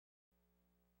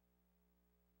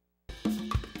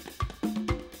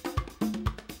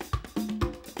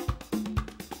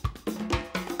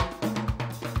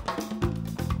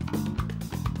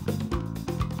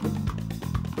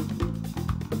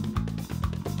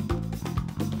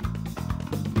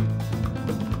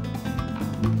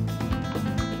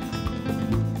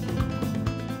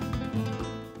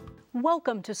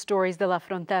Welcome to Stories de la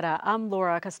Frontera. I'm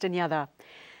Laura Castañeda.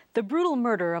 The brutal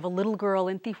murder of a little girl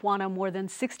in Tijuana more than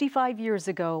 65 years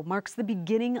ago marks the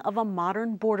beginning of a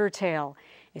modern border tale.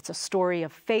 It's a story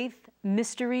of faith,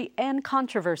 mystery, and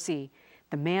controversy.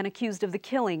 The man accused of the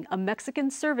killing, a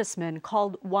Mexican serviceman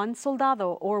called Juan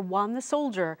Soldado, or Juan the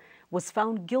Soldier, was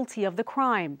found guilty of the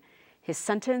crime. His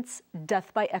sentence,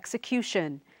 death by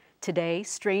execution. Today,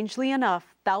 strangely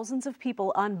enough, thousands of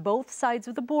people on both sides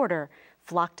of the border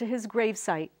flocked to his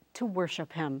gravesite to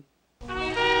worship him.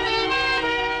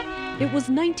 It was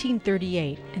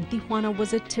 1938, and Tijuana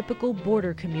was a typical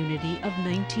border community of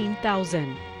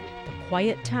 19,000. The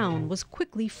quiet town was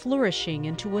quickly flourishing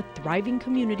into a thriving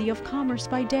community of commerce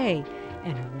by day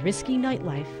and a risky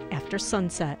nightlife after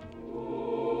sunset.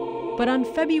 But on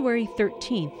February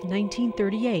 13,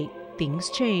 1938,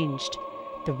 things changed.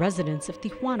 The residents of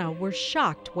Tijuana were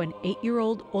shocked when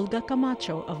 8-year-old Olga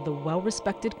Camacho of the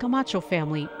well-respected Camacho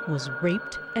family was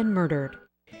raped and murdered.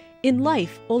 In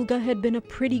life, Olga had been a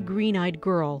pretty green-eyed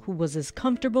girl who was as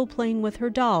comfortable playing with her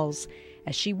dolls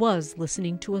as she was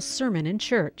listening to a sermon in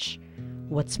church.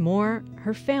 What's more,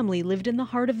 her family lived in the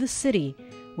heart of the city,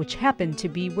 which happened to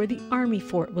be where the army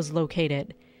fort was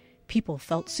located. People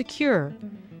felt secure,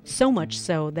 so much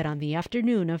so that on the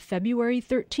afternoon of February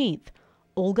 13th,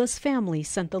 Olga's family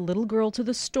sent the little girl to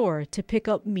the store to pick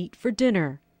up meat for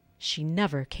dinner. She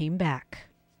never came back.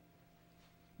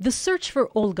 The search for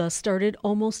Olga started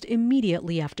almost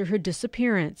immediately after her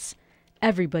disappearance.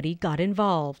 Everybody got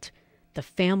involved: the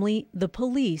family, the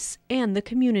police, and the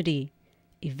community.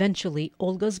 Eventually,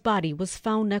 Olga's body was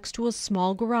found next to a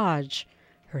small garage.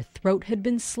 Her throat had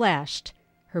been slashed.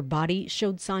 Her body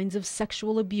showed signs of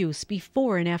sexual abuse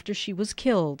before and after she was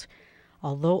killed.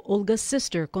 Although Olga's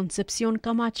sister, Concepcion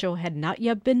Camacho, had not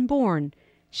yet been born,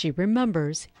 she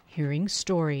remembers hearing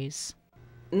stories.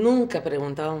 Nunca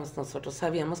preguntábamos nosotros,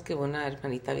 sabíamos que una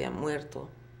hermanita había muerto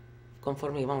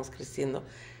conforme íbamos creciendo.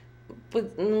 Pues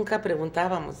nunca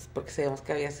preguntábamos porque sabíamos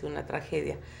que había sido una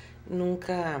tragedia.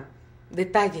 Nunca,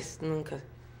 detalles, nunca.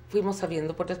 Fuimos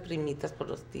sabiendo por las primitas, por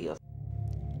los tíos.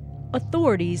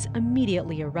 Authorities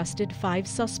immediately arrested 5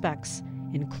 suspects,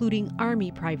 including Army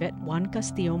Private Juan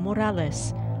Castillo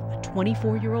Morales, a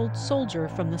 24-year-old soldier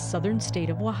from the southern state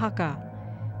of Oaxaca.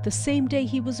 The same day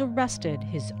he was arrested,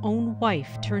 his own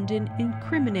wife turned in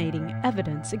incriminating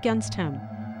evidence against him,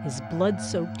 his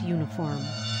blood-soaked uniform.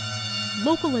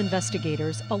 Local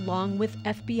investigators, along with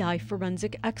FBI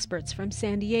forensic experts from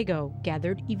San Diego,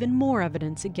 gathered even more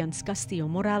evidence against Castillo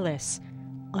Morales.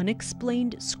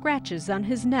 Unexplained scratches on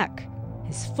his neck,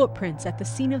 his footprints at the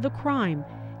scene of the crime,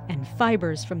 and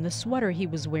fibers from the sweater he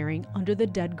was wearing under the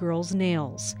dead girl's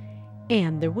nails.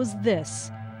 And there was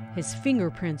this. His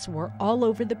fingerprints were all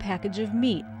over the package of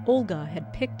meat Olga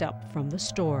had picked up from the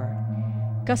store.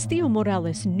 Castillo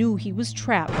Morales knew he was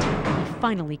trapped, and he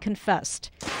finally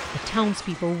confessed. The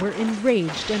townspeople were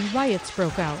enraged and riots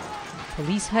broke out.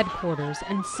 Police headquarters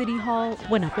and City Hall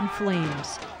went up in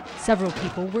flames. Several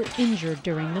people were injured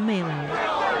during the melee.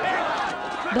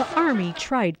 The army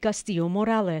tried Castillo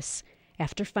Morales.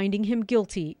 After finding him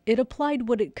guilty, it applied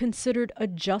what it considered a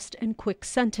just and quick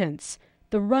sentence,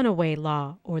 the runaway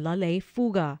law, or la ley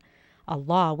fuga, a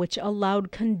law which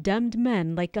allowed condemned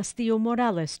men like Castillo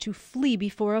Morales to flee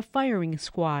before a firing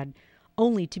squad,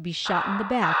 only to be shot in the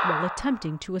back while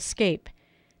attempting to escape.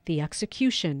 The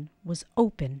execution was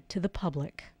open to the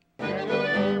public.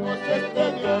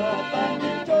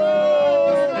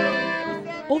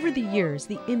 Over the years,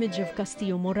 the image of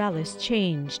Castillo Morales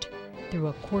changed. Through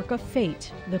a quirk of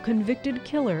fate, the convicted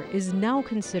killer is now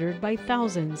considered by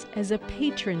thousands as a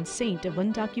patron saint of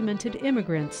undocumented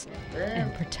immigrants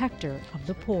and protector of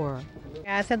the poor.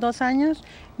 Hace 2 años,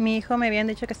 mi hijo me habían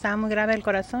dicho que estaba muy grave el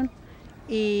corazón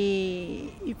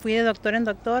y fui de doctor en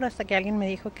doctor hasta que alguien me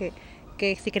dijo que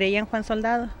si creía en Juan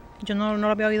Soldado. Yo no lo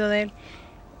había oído de él.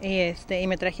 Y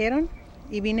me trajeron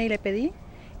y vine y le pedí.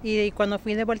 Y cuando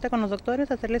fui de vuelta con los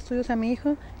doctores a hacerle estudios a mi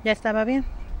hijo, ya estaba bien.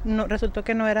 No, resultó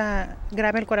que no era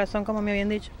grave el corazón como me habían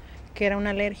dicho, que era una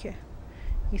alergia.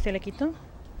 Y se le quitó.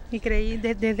 Y creí,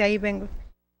 desde ahí vengo.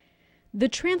 The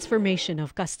transformation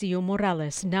of Castillo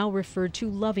Morales, now referred to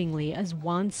lovingly as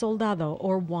Juan Soldado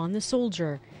or Juan the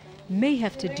Soldier, may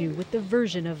have to do with the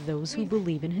version of those who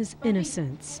believe in his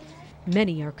innocence.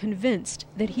 Many are convinced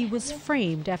that he was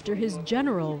framed after his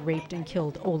general raped and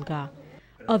killed Olga.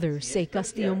 Others say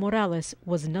Castillo Morales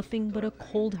was nothing but a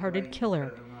cold-hearted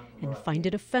killer and find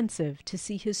it offensive to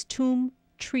see his tomb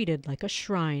treated like a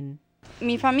shrine.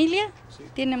 Mi familia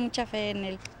tiene mucha fe en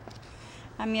él.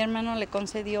 A mi hermano le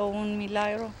concedió un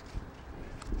milagro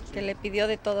que le pidió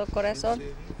de todo corazón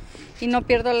y no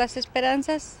pierdo las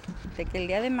esperanzas de que el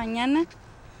día de mañana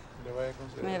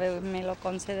me lo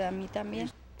concede a mí también.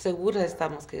 Segura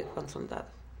estamos que Juan Soldado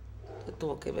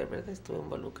tuvo que ver, ¿verdad? Estuvo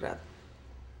involucrado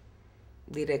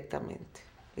directamente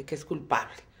y que es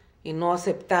culpable. Y no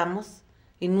aceptamos,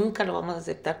 y nunca lo vamos a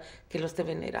aceptar, que lo esté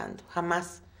venerando.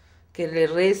 Jamás. Que le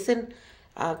recen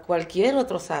a cualquier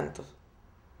otro santo.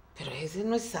 Pero ese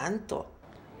no es santo.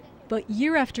 But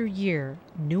year after year,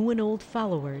 new and old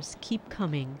followers keep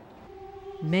coming.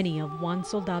 Many of Juan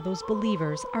Soldado's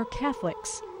believers are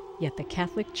Catholics, yet the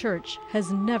Catholic Church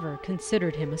has never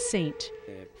considered him a saint.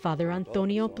 Father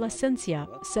Antonio Plasencia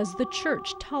says the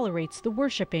Church tolerates the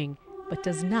worshiping, but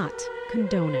does not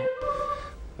condone it.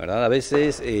 ¿Verdad? A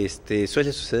veces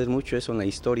suele suceder mucho eso en la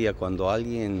historia, cuando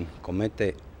alguien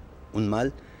comete un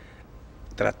mal,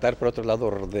 tratar por otro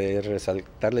lado de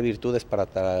resaltarle virtudes para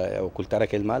ocultar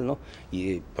aquel mal, ¿no?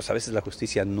 Y pues a veces la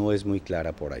justicia no es muy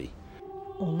clara por ahí.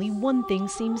 Only one thing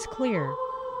seems clear.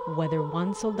 Whether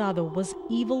Juan Soldado was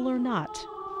evil or not,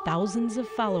 thousands of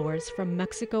followers from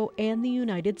Mexico and the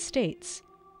United States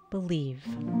believe.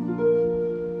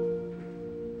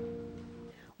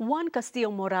 Juan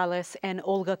Castillo Morales and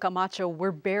Olga Camacho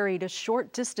were buried a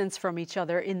short distance from each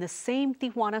other in the same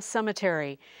Tijuana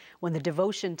cemetery. When the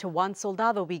devotion to Juan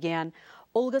Soldado began,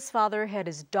 Olga's father had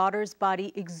his daughter's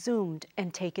body exhumed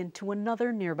and taken to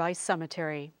another nearby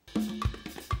cemetery.